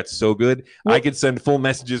got so good. Well, I could send full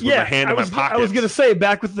messages with my hand in my pocket. I was going to say,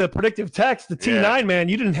 back with the predictive text, the T9, man,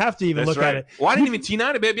 you didn't have to even look at it. Well, I didn't even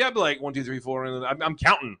T9 it, baby. I'd be like 1, 2, 3, 4. And I'm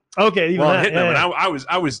counting. Okay. Even I'm hitting them. And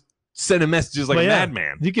I was sending messages like a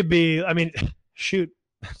madman. You could be, I mean, shoot.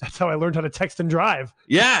 That's how I learned how to text and drive.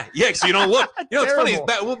 Yeah. So you don't look. It's funny.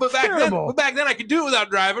 Back then I could do it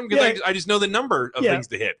without driving because I just know the number of things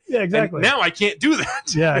to hit. Yeah, exactly. And now I can't do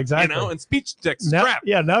that. Yeah, exactly. And speech text is now, crap.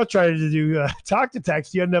 Yeah, now trying to do talk to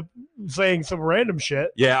text, you end up saying some random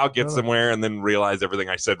shit. Yeah, I'll get somewhere and then realize everything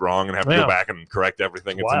I said wrong and have to go back and correct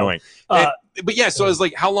everything. It's annoying. But yeah, so I was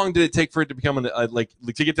like, how long did it take for it to become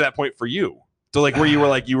to get to that point for you? So like where you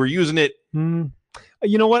were using it. You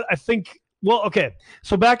know what? I think. Well, okay.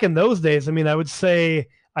 So back in those days, I mean, I would say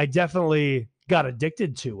I definitely got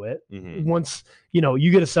addicted to it. Mm-hmm. Once,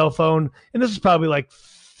 you get a cell phone, and this is probably like,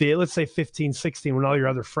 let's say 15, 16, when all your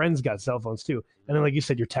other friends got cell phones too. And then, like you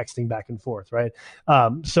said, you're texting back and forth, right?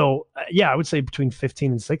 So I would say between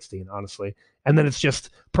 15 and 16, honestly. And then it's just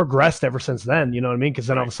progressed ever since then, you know what I mean? Because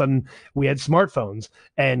then all of a sudden we had smartphones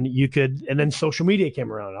and then social media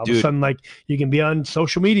came around. All of a sudden, like you can be on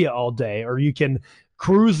social media all day, or you can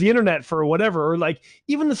cruise the internet for whatever, or like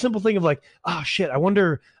even the simple thing of like, oh shit, I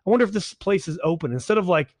wonder if this place is open. Instead of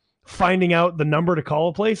like finding out the number to call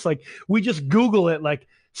a place, like we just Google it, like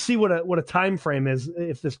see what a time frame is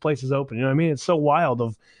if this place is open. You know what I mean? It's so wild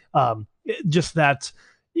of just that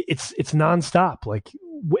it's nonstop. Like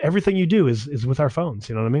everything you do is with our phones.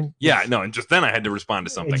 You know what I mean? Yeah, no. And just then I had to respond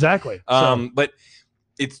to something. Exactly. But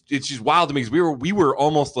it's just wild to me because we were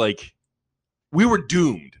almost like. We were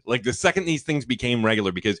doomed. Like the second these things became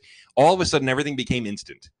regular, because all of a sudden everything became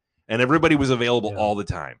instant and everybody was available all the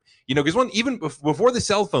time. Because even before the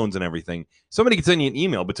cell phones and everything, somebody could send you an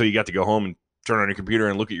email, but until you got to go home and turn on your computer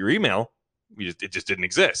and look at your email, it just didn't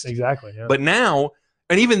exist. Exactly. Yeah. But now,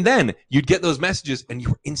 and even then, you'd get those messages and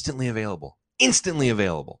you were instantly available.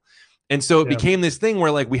 And so it became this thing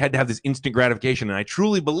where like we had to have this instant gratification. And I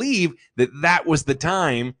truly believe that was the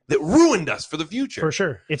time that ruined us for the future. For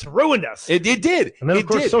sure. It's ruined us. It did. And then of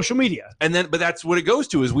course social media. But that's what it goes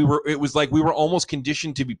to is it was like we were almost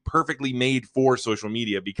conditioned to be perfectly made for social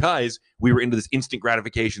media because we were into this instant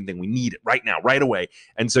gratification thing. We need it right now, right away.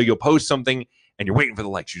 And so you'll post something and you're waiting for the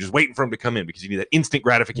likes. You're just waiting for them to come in because you need that instant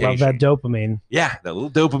gratification. Love that dopamine. Yeah, that little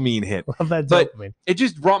dopamine hit. Love that dopamine. But it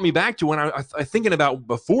just brought me back to when I was thinking about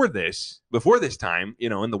before this time,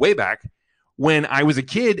 in the way back when I was a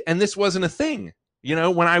kid and this wasn't a thing. When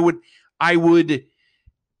I would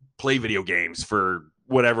play video games for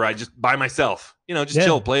whatever, I just by myself,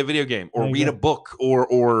 chill, play a video game or read a book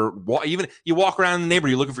or even you walk around in the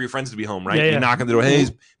neighborhood, you're looking for your friends to be home, right? You knock on the door, hey,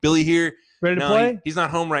 is Billy here? Ready to No, play? he's not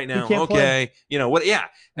home right now. can't play. Okay. You know what? Yeah.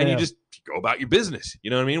 And Yeah. you just go about your business. You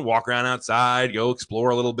know what I mean? Walk around outside, go explore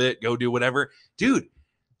a little bit, go do whatever. Dude,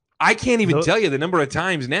 I can't even tell you the number of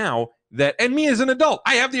times now that, and me as an adult,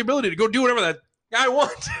 I have the ability to go do whatever that I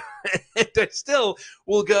want. And I still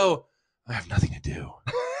will go, I have nothing to do.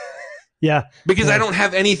 Yeah. Because Yeah. I don't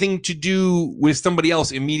have anything to do with somebody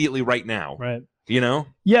else immediately right now. Right. You know?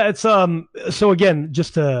 Yeah, it's so again,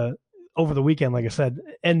 just over the weekend, like I said,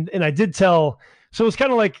 and I did tell, so it was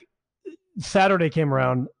kind of like Saturday came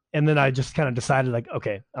around, and then I just kind of decided, like,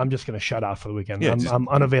 okay, I'm just gonna shut off for the weekend. Yeah, I'm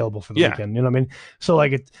unavailable for the Yeah. weekend. You know what I mean? So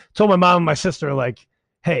like, it told my mom and my sister, like,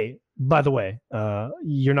 hey, by the way,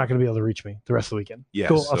 you're not gonna be able to reach me the rest of the weekend. Yeah.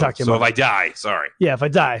 Cool. I'll talk to you. So if Monday. I die, sorry. Yeah, if I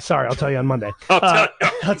die, sorry, I'll tell you on Monday. I'll tell you.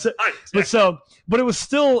 That's it. But it was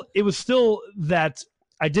still that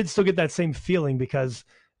I did still get that same feeling because,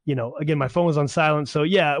 you know, again, my phone was on silent. So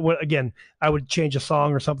yeah, again, I would change a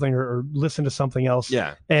song or something or listen to something else.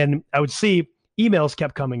 Yeah. And I would see emails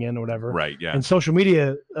kept coming in or whatever. Right. Yeah. And social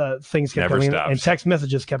media things kept Never coming stops. in, and text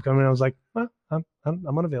messages kept coming in. I was like, well,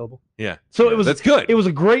 I'm unavailable. Yeah. So Yeah, it was that's good. It was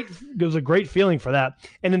a great feeling for that.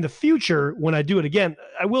 And in the future, when I do it again,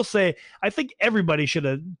 I will say I think everybody should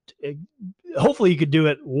have. Hopefully, you could do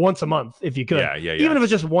it once a month if you could. Yeah. Even if it's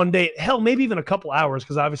just one day, hell, maybe even a couple hours,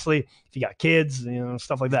 because obviously, if you got kids, you know,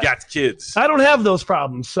 stuff like that. Got kids. I don't have those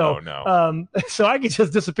problems, so Oh, no. so I could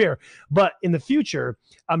just disappear. But in the future,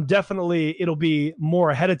 it'll be more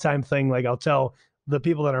ahead of time thing. Like I'll tell the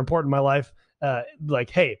people that are important in my life, like,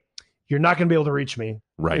 hey, you're not going to be able to reach me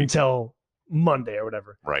Right. until Monday or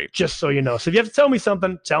whatever. Right. Just so you know. So if you have to tell me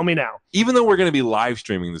something, tell me now. Even though we're going to be live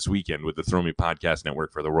streaming this weekend with the Throw Me Podcast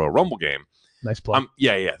Network for the Royal Rumble game. Nice plug.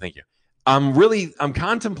 Yeah. Thank you. I'm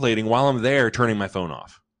contemplating while I'm there turning my phone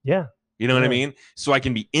off. Yeah. You know what I Yeah. mean? So I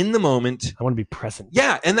can be in the moment. I want to be present.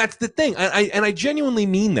 Yeah, and that's the thing. I genuinely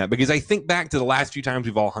mean that because I think back to the last few times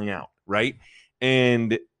we've all hung out, right?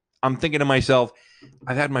 And I'm thinking to myself,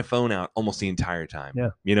 I've had my phone out almost the entire time.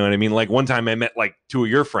 Yeah. You know what I mean? Like one time I met like two of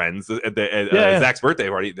your friends at Zach's birthday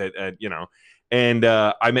party and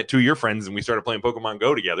I met two of your friends and we started playing Pokemon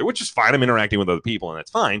Go together, which is fine. I'm interacting with other people and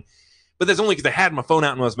that's fine. But that's only because I had my phone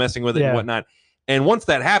out and I was messing with it and whatnot. And once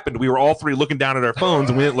that happened, we were all three looking down at our phones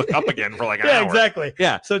and we didn't look up again for like an hour. Exactly.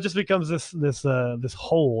 Yeah. So it just becomes this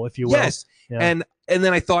hole, if you will. Yes. Yeah. And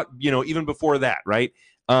then I thought, even before that, right?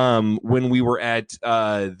 When we were at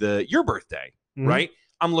your birthday, Mhm. right?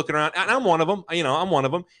 I'm looking around and I'm one of them,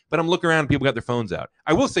 but I'm looking around and people got their phones out.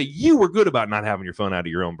 I will say you were good about not having your phone out of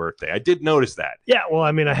your own birthday. I did notice that. Yeah. Well,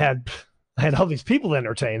 I mean, I had all these people to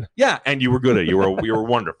entertain. Yeah. And you were good at it. You were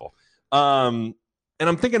wonderful. And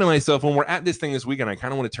I'm thinking to myself, when we're at this thing this weekend, I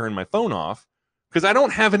kind of want to turn my phone off because I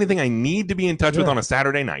don't have anything I need to be in touch with on a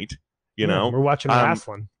Saturday night. You know, we're watching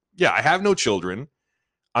wrestling. Yeah, I have no children.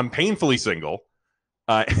 I'm painfully single.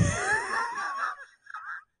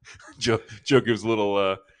 Joe gives a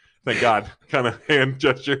little, thank God, kind of hand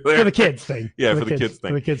gesture there For the kids thing. Yeah, for the kids thing.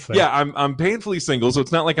 For the kids thing. Yeah, I'm painfully single, so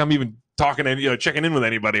it's not like I'm even talking and checking in with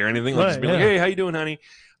anybody or anything. Like Right, just being like, hey, how you doing, honey?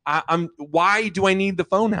 Why do I need the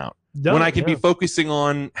phone out? No, when I could be yeah. focusing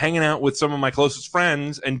on hanging out with some of my closest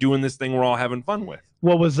friends and doing this thing we're all having fun with.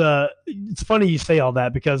 What was it's funny you say all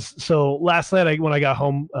that because so last night when I got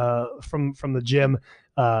home from the gym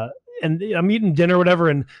and I'm eating dinner or whatever,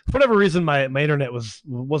 and for whatever reason my internet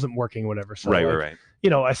wasn't working or whatever. So Right.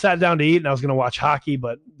 I sat down to eat and I was going to watch hockey,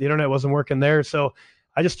 but the internet wasn't working there, so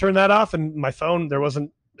I just turned that off. And my phone, there was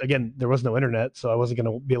no internet, so I wasn't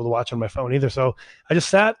going to be able to watch on my phone either. So I just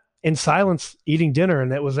sat in silence eating dinner,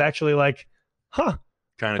 and it was actually like, Kind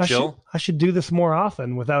of chill. I should do this more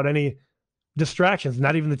often without any distractions,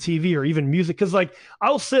 not even the TV or even music. Cause like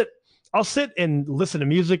I'll sit and listen to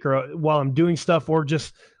music or while I'm doing stuff, or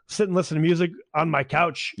just sit and listen to music on my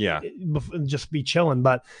couch. Yeah. And just be chilling.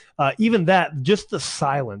 But even that, just the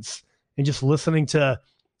silence and just listening to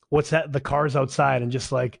the cars outside and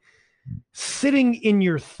just like sitting in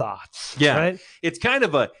your thoughts. Yeah. Right. It's kind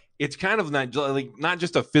of not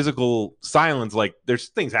just a physical silence. Like there's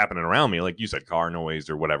things happening around me, like you said, car noise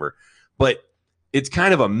or whatever, but it's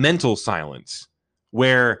kind of a mental silence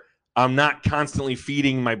where I'm not constantly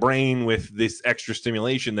feeding my brain with this extra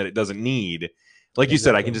stimulation that it doesn't need. Like you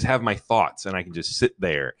said, I can just have my thoughts and I can just sit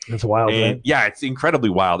there. It's wild. And Right? yeah, it's incredibly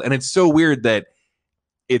wild. And it's so weird that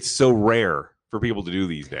it's so rare for people to do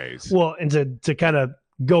these days. Well, and to kind of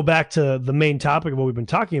go back to the main topic of what we've been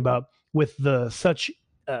talking about with such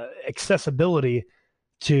accessibility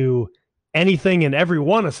to anything and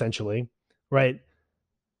everyone, essentially, right?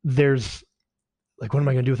 There's like, what am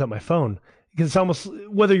I going to do without my phone? Because it's almost,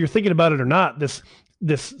 whether you're thinking about it or not, this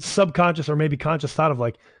subconscious or maybe conscious thought of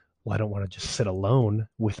like, well, I don't want to just sit alone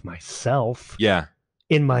with myself Yeah.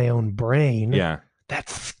 in my own brain. Yeah.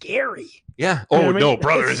 That's scary. Yeah. You know Oh, what I no, mean?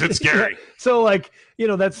 brother, is it scary? So like,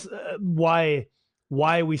 that's why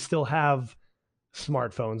we still have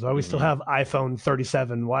smartphones, why we still Mhm. have iPhone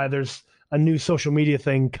 37, why there's a new social media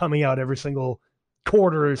thing coming out every single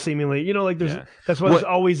quarter seemingly, like there's Yeah. that's why there's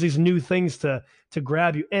always these new things to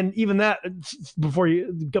grab you. And even that, before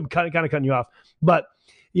you kind of cutting you off, but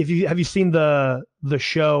have you seen the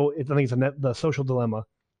show, I think it's the Social Dilemma?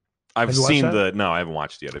 I've Have you watched seen that? no, I haven't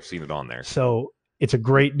watched it yet. I've seen it on there. So it's a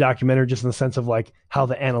great documentary just in the sense of like how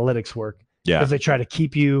the analytics work. Yeah. Because they try to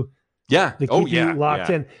keep you Yeah. They keep you locked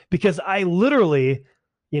in. Because I literally,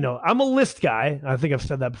 I'm a list guy. I think I've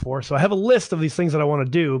said that before. So I have a list of these things that I want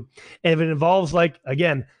to do. And if it involves, like,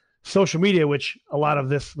 again, social media, which a lot of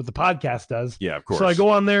this with the podcast does. Yeah, of course. So I go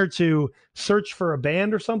on there to search for a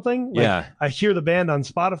band or something. Like, Yeah. I hear the band on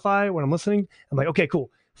Spotify when I'm listening. I'm like, okay,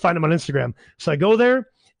 cool. Find them on Instagram. So I go there,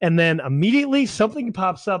 and then immediately something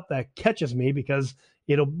pops up that catches me because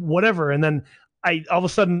it'll whatever. And then all of a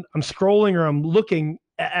sudden I'm scrolling or I'm looking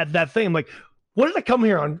at that thing. I'm like, what did I come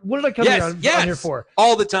here on? What did I come on here for?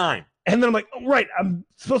 All the time. And then I'm like, oh, right, I'm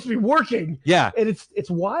supposed to be working. Yeah. And it's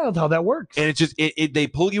wild how that works. And it's just they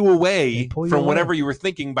pull you away from whatever you were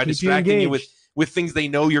thinking by distracting you with things they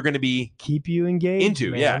know you're going to be keep you engaged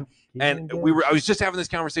into. Man. Yeah. Keep and I was just having this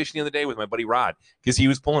conversation the other day with my buddy Rod, because he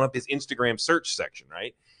was pulling up his Instagram search section,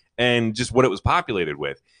 right? And just what it was populated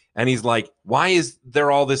with. And he's like, why is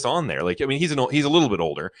there all this on there? Like, I mean, he's a little bit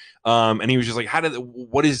older. And he was just like,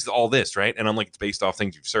 what is all this? Right. And I'm like, it's based off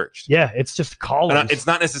things you've searched. Yeah. It's just callers. And it's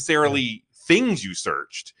not necessarily things you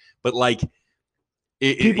searched, but like,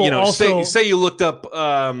 people also say you looked up,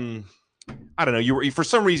 I don't know, for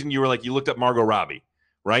some reason you looked up Margot Robbie.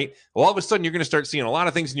 Right. Well, all of a sudden you're going to start seeing a lot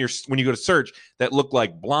of things when you go to search that look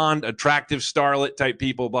like blonde, attractive, starlet type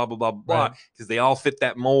people, blah, blah, blah, blah, because they all fit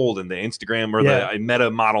that mold, and the Instagram or the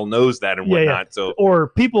Meta model knows that and whatnot. Yeah. So, or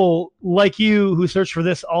people like you who search for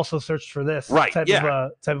this also search for this type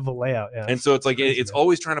of a layout. Yeah. And so it's like it's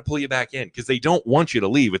always trying to pull you back in because they don't want you to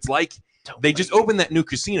leave. It's like they just opened that new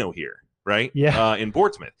casino here, right? Yeah. In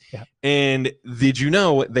Portsmouth. Yeah. And did you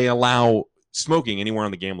know they allow smoking anywhere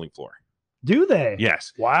on the gambling floor? Do they?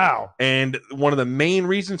 Yes. Wow. And one of the main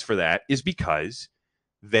reasons for that is because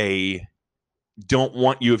they don't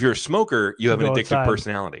want you, if you're a smoker, you have an addictive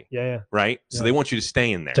personality. Yeah. Right? So they want you to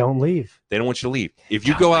stay in there. Don't leave. They don't want you to leave. If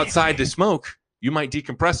you go outside to smoke, you might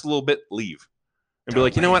decompress a little bit, leave. And be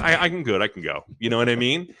like, you know what? I can go. You know what I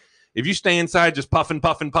mean? If you stay inside just puffing.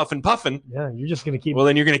 Yeah, you're just going to keep. Well,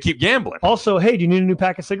 then you're going to keep gambling. Also, hey, do you need a new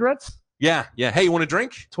pack of cigarettes? Yeah. Hey, you want a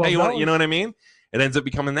drink? $12. Hey, you know what I mean? It ends up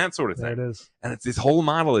becoming that sort of thing. There it is. And it's this whole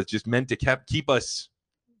model is just meant to keep us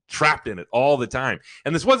trapped in it all the time.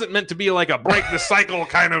 And this wasn't meant to be like a break the cycle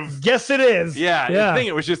kind of. Yes, it is. Yeah. Thing.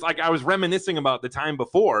 It was just like I was reminiscing about the time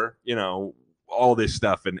before, all this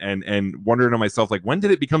stuff and wondering to myself, like, when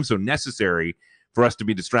did it become so necessary for us to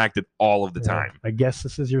be distracted all of the time? I guess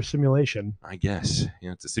this is your simulation. I guess.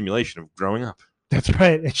 It's a simulation of growing up. That's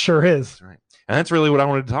right. It sure is. That's right. And that's really what I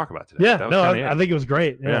wanted to talk about today. Yeah, no, I think it was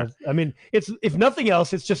great. Yeah. I mean, it's, if nothing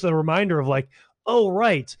else, it's just a reminder of like, oh,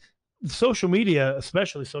 right. Social media,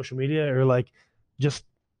 especially social media, or like just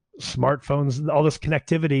smartphones, all this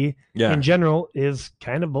connectivity in general is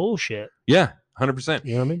kind of bullshit. Yeah. 100%.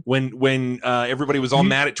 You know what I mean? When everybody was all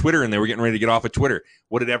mad at Twitter and they were getting ready to get off of Twitter,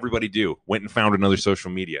 what did everybody do? Went and found another social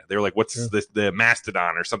media. They were like, what's this, the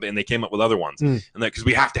Mastodon or something? And they came up with other ones. And that because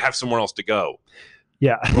we have to have somewhere else to go.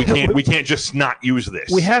 Yeah. We can't just not use this.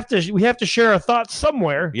 We have to share our thoughts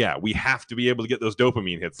somewhere. Yeah, we have to be able to get those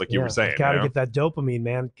dopamine hits, like you were saying. Gotta get that dopamine,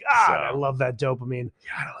 man. God, I love that dopamine.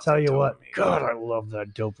 Tell you what, God, I love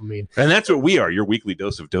that dopamine. And that's what we are, your weekly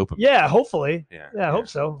dose of dopamine. Yeah, hopefully. Yeah, I hope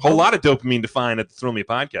so. Whole lot of dopamine to find at the Thrill Me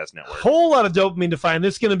Podcast Network. Whole lot of dopamine to find.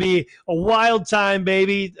 This is going to be a wild time,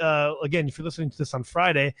 baby. Again, if you're listening to this on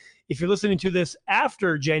Friday, if you're listening to this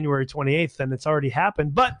after January 28th, then it's already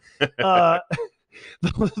happened. But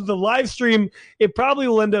the live stream, it probably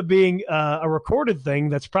will end up being a recorded thing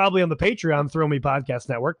that's probably on the Patreon Thrill Me Podcast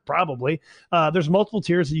Network. Probably. There's multiple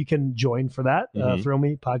tiers that you can join for that. Thrill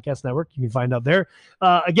Me Podcast Network. You can find out there.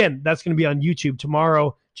 Again, that's going to be on YouTube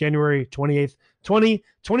tomorrow, January 28th,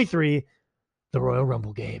 2023. The Royal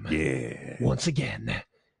Rumble game. Yeah. Once again,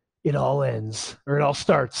 it all ends, or it all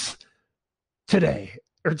starts today.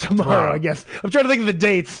 Or tomorrow, I guess. I'm trying to think of the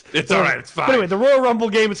dates. It's all right. It's fine. But anyway, the Royal Rumble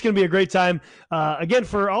game, it's going to be a great time. Again,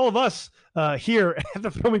 for all of us here at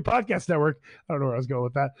the Thrill Me Podcast Network, I don't know where I was going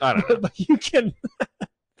with that. I don't know. But you can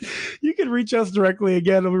You can reach us directly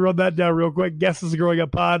again. Let me run that down real quick. Guess This Is Growing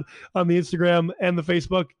Up Pod on the Instagram and the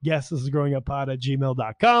Facebook. Guess This Is Growing Up Pod at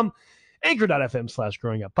gmail.com.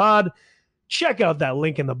 Anchor.fm/growing up pod. Check out that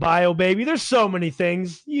link in the bio, baby. There's so many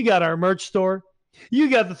things. You got our merch store. You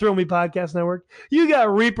got the Thrill Me Podcast Network. You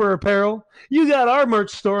got Reaper Apparel. You got our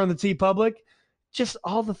merch store on the TeePublic. Just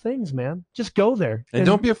all the things, man. Just go there. And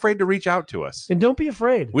don't be afraid to reach out to us. And don't be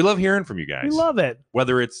afraid. We love hearing from you guys. We love it.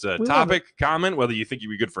 Whether it's a topic, comment, whether you think you'd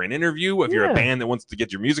be good for an interview, if you're a band that wants to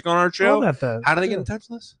get your music on our show. How do they get in touch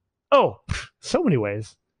with us? Oh, so many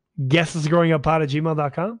ways. Guess This Is Growing Up Pod at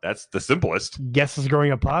gmail.com. That's the simplest. Guess This Is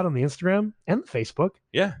Growing Up Pod on the Instagram and the Facebook.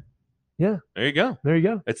 Yeah. Yeah. There you go. There you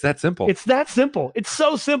go. It's that simple. It's that simple. It's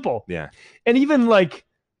so simple. Yeah. And even like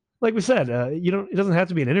we said, it doesn't have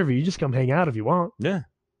to be an interview. You just come hang out if you want. Yeah.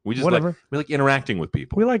 We just whatever. we like interacting with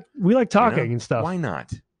people. We like talking and stuff. Why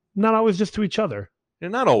not? Not always just to each other. Yeah,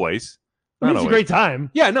 not always. It's a great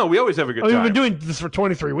time. Yeah, no, we always have a good time. We've been doing this for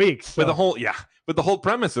 23 weeks. So. But the whole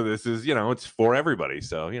premise of this is, it's for everybody.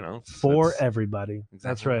 So, for everybody. Exactly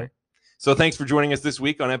That's right. So thanks for joining us this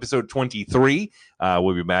week on episode 23.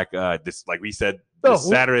 We'll be back, like we said,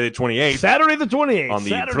 Saturday the 28th. Saturday the 28th. On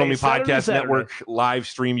the Thrill Me Podcast Network live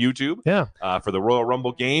stream YouTube. Yeah. For the Royal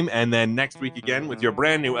Rumble game. And then next week again with your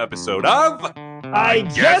brand new episode of I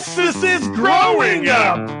Guess This Is Growing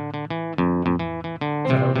Up.